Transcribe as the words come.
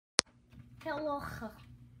Hello.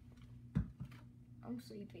 I'm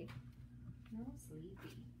sleepy. No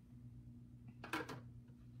sleepy.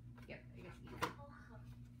 Yep, I guess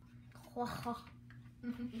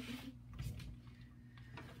you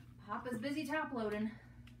Papa's busy top loading.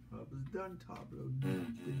 Papa's done top loading.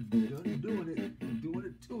 Done doing it. Doing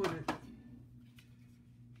it.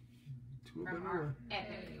 From our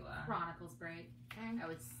epic Chronicles break. That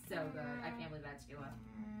was so good. I can't believe that's Tua.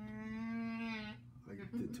 Like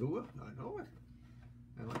the Tua? I know it.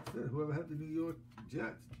 And like I said, whoever had the New York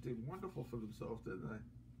Jets did wonderful for themselves, didn't they?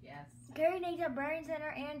 Yes. Gary Nate at Bryan Center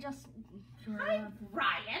and Justin. Hi,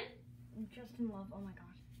 Ryan. Justin Love. Oh my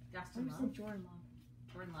gosh. Justin I Love. said Jordan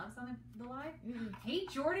Love. Jordan Love's on the live? Mm-hmm. Hey,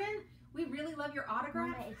 Jordan. We really love your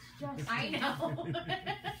autograph. Mama, it's just. I know.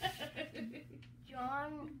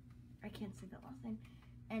 John. I can't say that last name.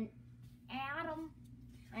 And Adam.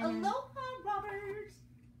 And Aloha, Robert.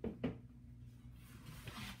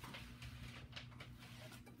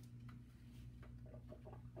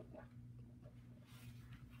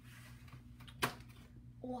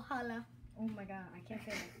 Ohala. Oh my god, I can't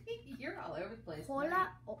say that. You're all over the place. Hola.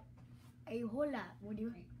 Ahola. What do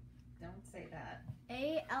you? Don't say that.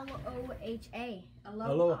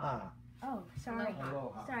 Aloha. Aloha. Oh, sorry.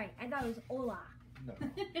 Aloha. Sorry, I thought it was Ola. No.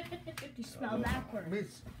 You spell backwards.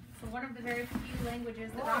 Miss. So one of the very few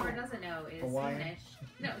languages that Wow. Robert doesn't know is Hawaiian. Spanish.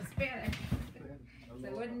 No, Spanish. So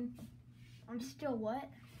I wouldn't. I'm still what?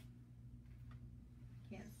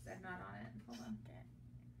 Yes, I'm not on it. Hold on.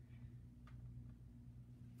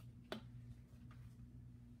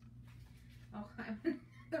 Oh, I'm on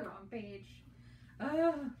the wrong page.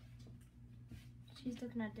 Oh, She's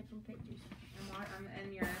looking at different pictures. I'm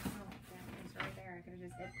in your. Oh, damn, it's right there. I could have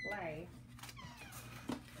just hit play.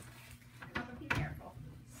 Papa, be careful.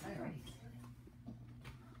 Sorry.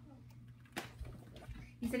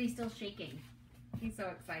 He said he's still shaking. He's so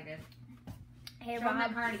excited. Hey, Show him that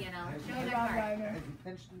Rob. cardigan, Ella. Show him Hey, that Rob card. Ryder. Has he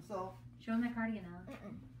pinched himself? Show him that cardigan, Ella.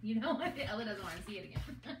 You know what? Ella doesn't want to see it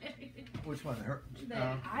again. Which one? Her?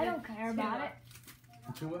 I don't care about it.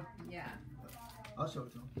 The Tua? Yeah. I'll show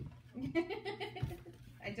it to him.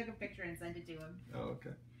 I took a picture and sent it to him. Oh,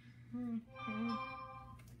 okay.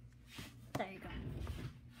 There you go.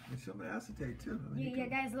 And show me acetate too. I mean, Yeah,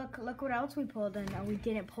 guys, look what else we pulled, and we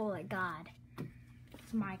didn't pull it. God,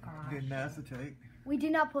 it's my car. Didn't acetate. We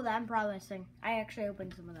did not pull that. I'm promising. I actually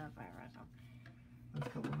opened some of that fire right now. That's a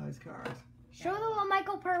couple of nice cards. Show the little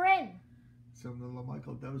Michael Perrin. Some of the little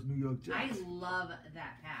Michael, that was New York Jets. I love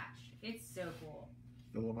that patch. It's so cool.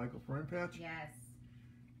 The little Michael Perrin patch? Yes.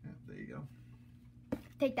 Yeah, there you go.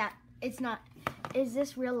 Take that. It's not. Is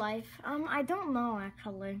this real life? I don't know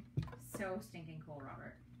actually. So stinking cool,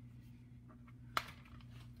 Robert.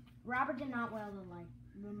 Robert did not win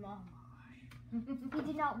the like. He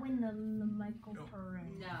did not win the Michael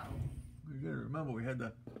Perrin. No. You gotta remember we had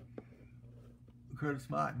the Curtis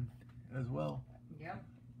Martin as well. Yep.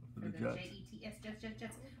 For For the the Jets. Jets,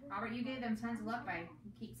 Jets. Robert, you gave them tons of luck by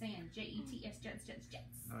keep saying Jets, Jets.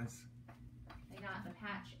 Nice. They got the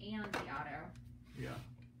patch and the auto. Yeah.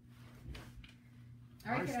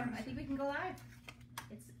 All right, Nice, kiddo. nice. I think we can go live.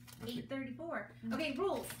 It's 8:34. Okay,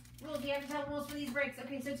 rules. Rules. You have to tell rules for these breaks.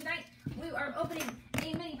 Okay, so tonight we are opening a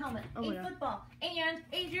mini helmet, Oh, a yeah. football, and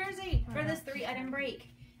a jersey for this 3-item break.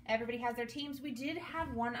 Everybody has their teams. We did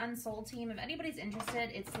have one unsold team. If anybody's interested,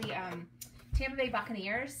 it's the Tampa Bay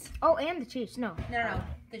Buccaneers. Oh, and the Chiefs. No. No.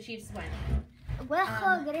 The Chiefs win. Well,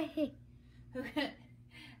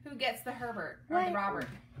 Who gets the Herbert or the Wait. Robert?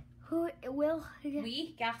 who will?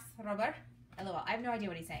 We gas Robert. LOL. I have no idea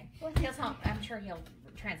what he's saying. What? He'll tell. I'm sure he'll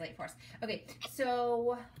translate for us. Okay,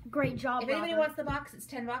 so Great job, if anybody Robert. wants the box, it's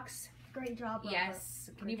 $10. Great job, Robert. Yes.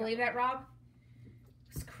 Can Great you believe that, Rob?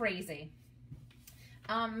 It's crazy.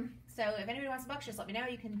 So if anybody wants the box, just let me know.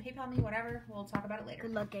 You can PayPal me, whatever. We'll talk about it later.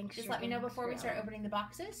 Good luck, gangster. Just let me know before we start opening the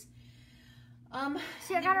boxes.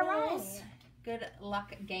 See, I the got it rules. right. Good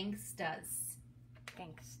luck, gangstas.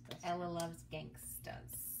 Gangsters. Ella loves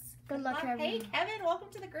gangstas. Good luck, Hey, everyone. Kevin, welcome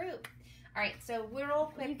to the group. All right, so we're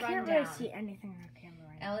real quick You can't rundown. really see anything on camera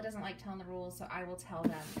right now. Ella doesn't like telling the rules, so I will tell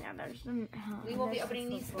them. Yeah, there's some. We will be there's opening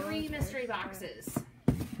some these footballs, 3 mystery there's, boxes.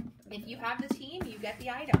 If you have the team, you get the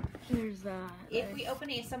item. Here's If we open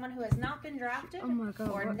someone who has not been drafted Oh my God,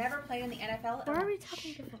 or what- never played in the NFL, Why are we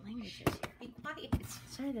talking different languages here? be quiet.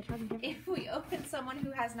 Sorry, they're talking different. If we open someone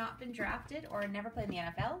who has not been drafted or never played in the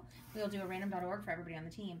NFL, we'll do a random.org for everybody on the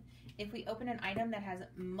team. If we open an item that has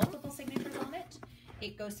multiple signatures on it,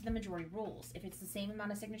 it goes to the majority rules. If it's the same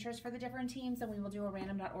amount of signatures for the different teams, then we will do a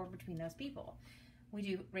random.org between those people. We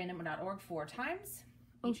do random.org 4 times.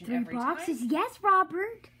 Each and Open every boxes. time. Yes,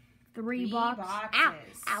 Robert. Three boxes.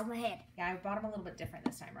 Ow, my head. Yeah, I bought them a little bit different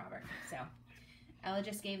this time, Robert. So, Ella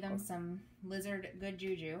just gave them some lizard good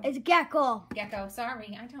juju. It's gecko. Gecko,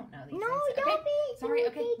 sorry, I don't know these No, things. don't Okay, be. sorry,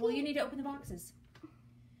 don't okay. be- Well, you need to open the boxes.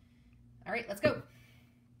 All right, let's go.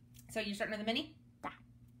 So, you're starting with the mini? Da.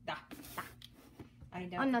 Da. I Oh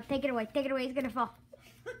don't. no, take it away. Take it away. It's gonna fall.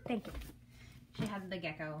 Thank you. She had the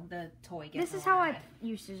gecko, the toy gecko. This is how on I her head.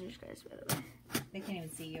 use scissors, guys, by the way. They can't even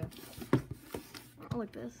see you.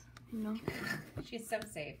 Like this. No. She's so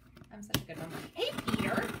safe. I'm such a good mom. Hey,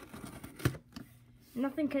 Peter.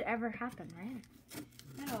 Nothing could ever happen, right?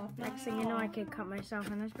 No. Next thing you know, I could cut myself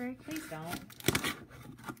on this break. Please don't.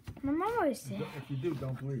 My mom always said, If you do,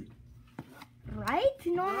 don't bleed. right?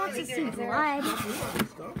 No one wants to Is see there- blood.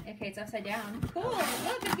 Stuff. Okay, it's upside down. Cool.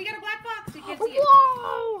 Look, we got a black box. You can't see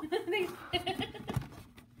Whoa! it.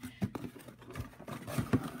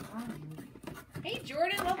 Hey,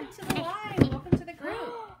 Jordan. Welcome to the live. Welcome to the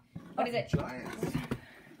group. What is it? Giants.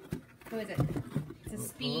 Who is it? It's a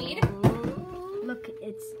speed. Look,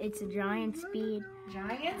 it's a giant speed.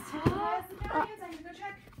 Giants? Who has the Giants? I can go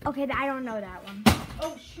check. Okay, I don't know that one.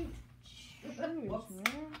 Oh, shoot. Whoops.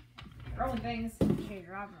 Throwing things.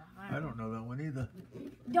 I don't know that one either.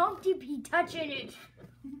 Don't you be touching it.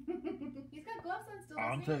 He's got gloves on still.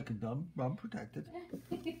 I'm doesn't he? taking them. I'm protected.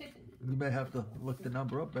 You may have to look the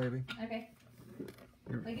number up, baby. Okay.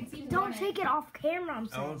 They can see Don't take it off camera, I'm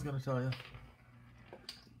I saying. was gonna tell you.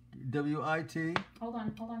 WIT Hold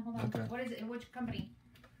on. Okay. What is it? Which company?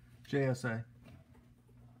 JSA.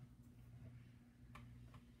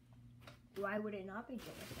 Why would it not be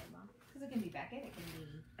JSA, Mom? Because it can be Beckett. It can be.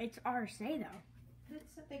 It's RSA, though.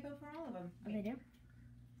 They go for all of them. Oh, they do?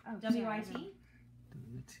 Oh, WIT?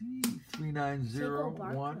 WT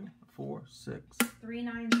 390146.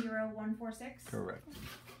 390146. Correct.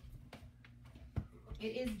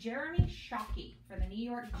 It is Jeremy Shockey for the New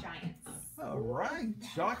York Giants. All right,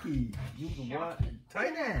 Shockey. You the what?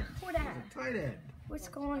 Tight end. What that? He's a tight end. What's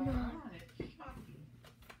going on?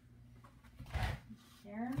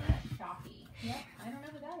 Jeremy Shockey. Yep, I don't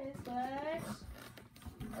know who that is, but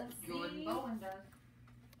let's see. Bowen does.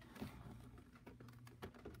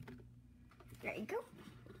 There you go.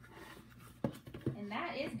 And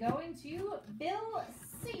that is going to Bill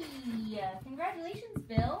C. Congratulations,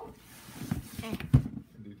 Bill.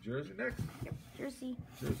 Do Jersey next. Yep, Jersey.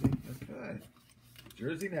 Jersey. Okay.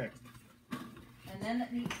 Jersey next. And then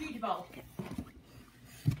the Treat Bowl. Would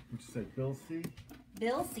you say Bill C?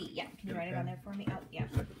 Bill C. Yeah, can you Get a write it pen? on there for me? Oh, yeah.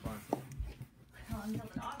 Wish I could find something. Oh, until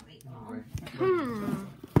the dog ate them all. Right.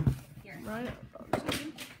 Here, Right.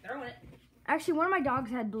 throwing it. Actually, one of my dogs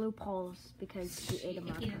had blue poles because she ate them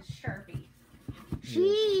up. He is Sharpie.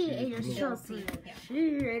 She Yeah, ate a blue. Sharpie. Yeah. She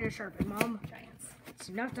ate a Sharpie, Mom. Giants. It's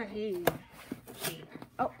not a he. She.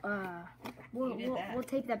 Oh, You did that. we'll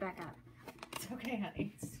tape that back up. It's okay,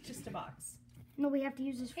 honey. It's just a box. No, we have to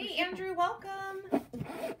use this for Hey, shipping. Andrew, welcome.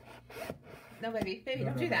 No, baby. Baby,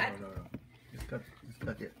 don't do that. No. Just cut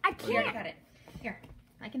it. I You already can't. got it. Here,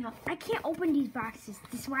 I can help. I can't open these boxes.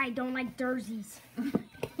 This is why I don't like jerseys.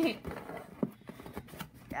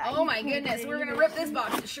 Oh my goodness, we're gonna rip this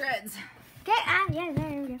box to shreds. Okay, yeah,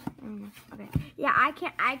 there we go. Okay. Yeah,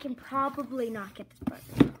 I can probably not get this book.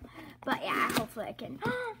 But yeah, hopefully I can.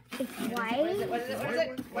 It's white. What is it? What is it? What is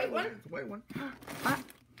it? White one? It's a white one. Oh, God.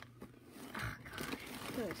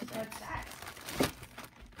 What's that?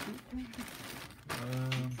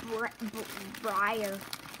 Briar.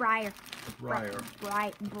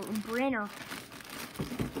 Brenner.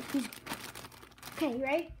 Okay, you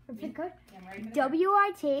ready? For the code? Yeah, I'm ready for the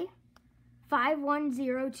WIT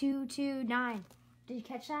 510229. Did you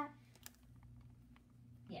catch that?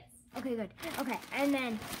 Yes. Okay, good. Okay, and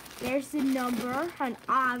then there's the number on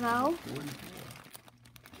Avo. 44.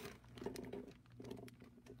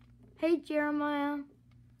 Hey, Jeremiah.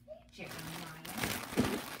 Jeremiah.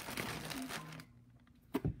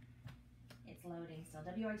 It's loading still.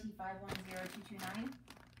 WIT 510229.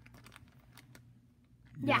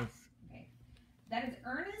 Yeah. Yes. Okay. That is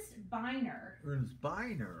Ernest Biner. Ernest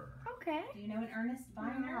Biner. Okay. Do you know an Ernest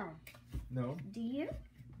Biner? No, Do you?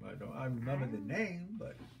 I don't. I remember the name,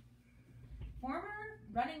 but Former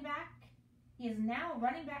running back. He is now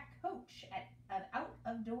running back coach at Out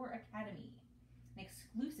of Door Academy, an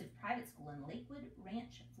exclusive private school in Lakewood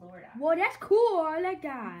Ranch, Florida. Well, that's cool. I like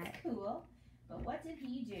that. That's cool. But what did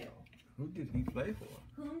he do? who did he play for?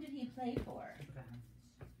 Whom did he play for?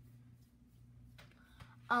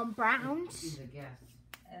 Browns. He's a guess.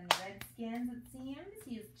 And the Redskins, it seems.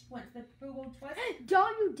 He went to the Pro Bowl twice.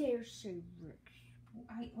 Don't you dare say Rick.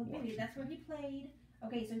 Well, maybe that's where he played.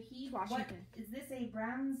 Okay, so he. Washington. What is this? A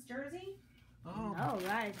Browns jersey? Oh, No,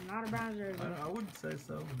 that is not a Browns jersey. I wouldn't say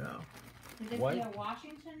so. No. Could this White? be a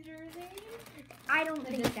Washington jersey? I don't Could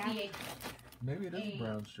think this that. be Maybe it is a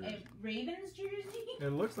Browns a jersey. Ravens jersey? It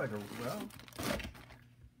looks like a well.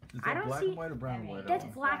 Is I that don't black see- and white or brown and white? That's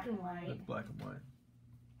Ellen? black and white. That's black and white.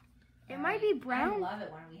 It might be I brown. love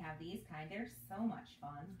it when we have these kind. They're so much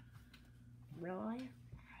fun. Really?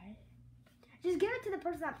 Just give it to the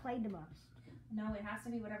person that played the most. No, it has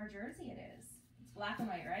to be whatever jersey it is. It's black and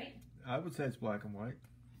white, right? I would say it's black and white.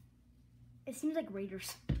 It seems like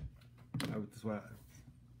Raiders. That's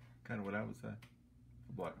kind of what I would say.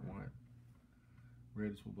 Black and white.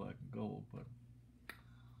 Raiders were black and gold, but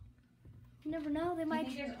You never know. They Do you might.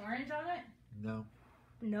 think there's orange on it? no.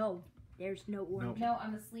 No, there's no orange. No,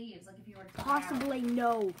 on the sleeves. Like if you were to take it out. Possibly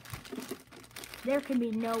no. There can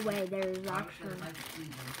be no way there's actually.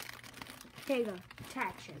 Here you go.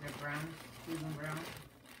 Texture. Is it brown? Cleveland brown?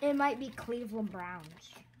 It might be Cleveland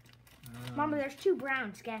Browns. Mama, there's 2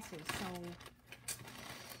 Browns guesses, so.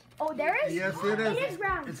 Oh, there is? Yes, it is. It is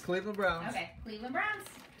Browns. It's Cleveland Browns. Okay, Cleveland Browns.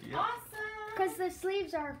 Yep. Awesome. Because the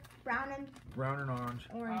sleeves are brown and Brown and orange.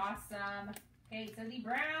 orange. Awesome. Okay, so the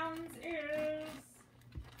Browns is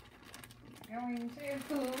going to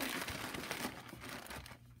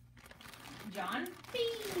John B.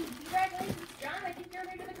 Congratulations, John. I think you're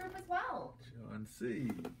new to the group as well. John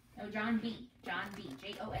C. No, John B. John B.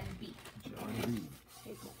 J-O-N-B. John B.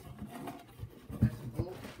 That's an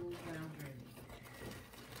old school brown jersey.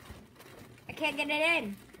 I can't get it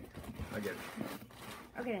in. I get it.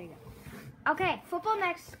 Okay, there you go. Okay, football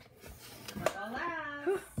next. What's all that?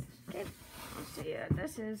 Okay, let's see.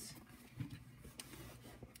 This is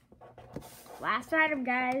last item,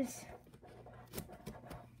 guys.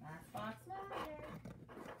 Last box magic.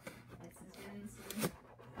 This has been some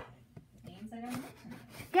names I don't know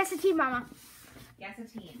tonight. Guess the team, Mama. Guess a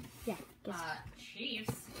team. Yeah, guess.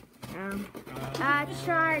 Chiefs.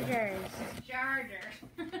 Chargers. Chargers.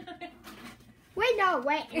 Wait, no,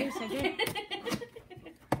 wait. Wait a second.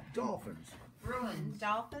 Dolphins. Bruins.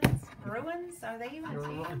 Dolphins. Bruins. Are they even? You're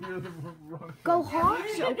wrong. You're the wrong. Go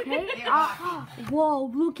Hawks, okay? Whoa,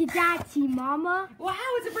 look at that team, Mama. Wow,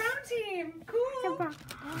 it's a brown team. Cool.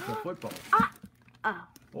 It's a football. Oh. Oh,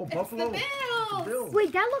 It's Buffalo. the Bills. Bills.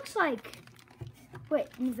 Wait, that looks like. Wait,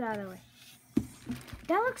 move that other way.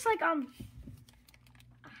 That looks like I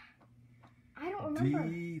don't remember.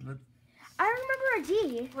 D. Let's. I don't remember a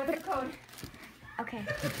D. What's the code? Okay.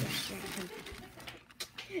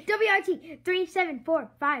 WRT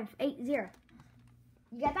 374580.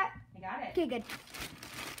 You got that? I got it. Okay, good.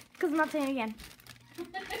 Because I'm not saying it again.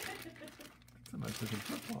 It's a nice looking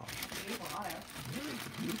football. Beautiful auto. Really, it's a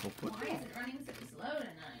beautiful Why football. is it running so slow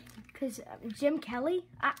tonight? Because Jim Kelly.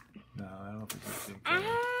 No, I don't think it's Jim Kelly.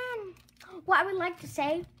 What I would like to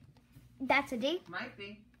say, that's a D. Might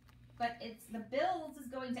be. But it's the Bills is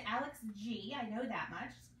going to Alex G. I know that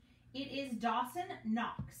much. It is Dawson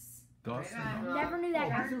Knox. Dawson. Right on. Never knew Oh,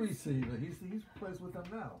 that. he's a receiver. He plays with them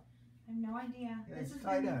now. I have no idea. Yeah, This he's is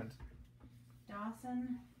tight end.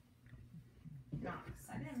 Dawson Knox.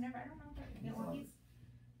 I don't know. Yeah, well, he's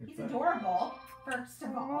It's adorable. First of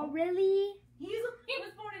Oh, all, really? he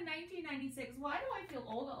was born in 1996. Why do I feel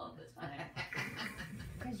old all of the time?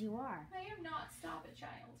 Because you are. I am not. Stop it,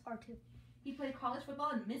 child. Or two. He played college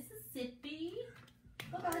football in Mississippi.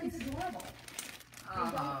 Look how he's adorable.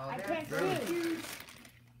 Oh, I that's can't very see. cute.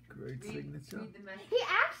 Great Read signature. the message. He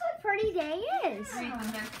actually pretty day is. Read the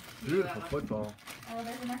message. Beautiful football. Oh,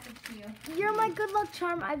 there's a message to you. You're my good luck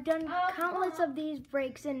charm. I've done Oh, countless Mom. of these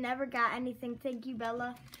breaks and never got anything. Thank you,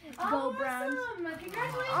 Bella. Go Awesome. Browns.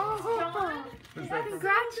 Congratulations, Oh, John. Who's That's that?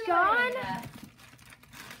 Congrats, so John. good.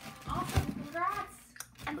 Awesome. Congrats.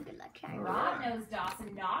 I'm a good luck charm. Rob knows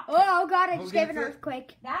Dawson Knox. Oh God! I Who just gave gets an it?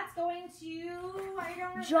 earthquake. That's going to, I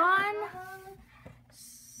don't know. John.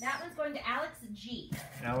 That one's going to Alex G.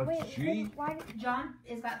 Alex Wait, G. why? Did, John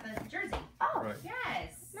has got the jersey. oh, Right.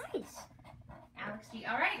 Yes. nice. Alex G.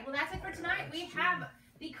 All right. Well, that's it for tonight. We have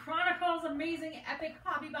the Chronicles Amazing Epic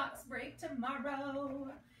Hobby Box break tomorrow.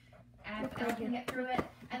 And Look I right can here. get through it.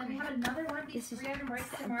 And then we have another one of these This is 3 item breaks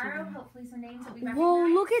tomorrow. Hopefully some names that we recognize. Whoa!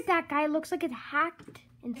 Look at that guy. Looks like it's hacked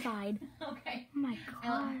inside. Okay. Oh my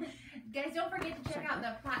gosh. Guys, don't forget to check out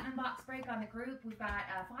the Platinum Box break on the group. We've got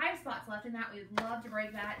 5 spots left in that. We would love to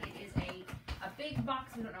break that. It is a big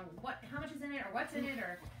box. We don't know how much is in it or what's in it,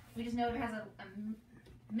 or we just know it has a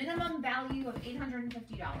minimum value of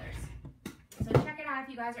 $850. So check it out if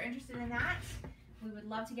you guys are interested in that. We would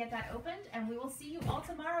love to get that opened, and we will see you all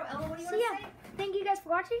tomorrow. Ella, what do you See want ya. to say? Thank you guys for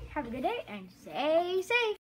watching. Have a good day and stay safe.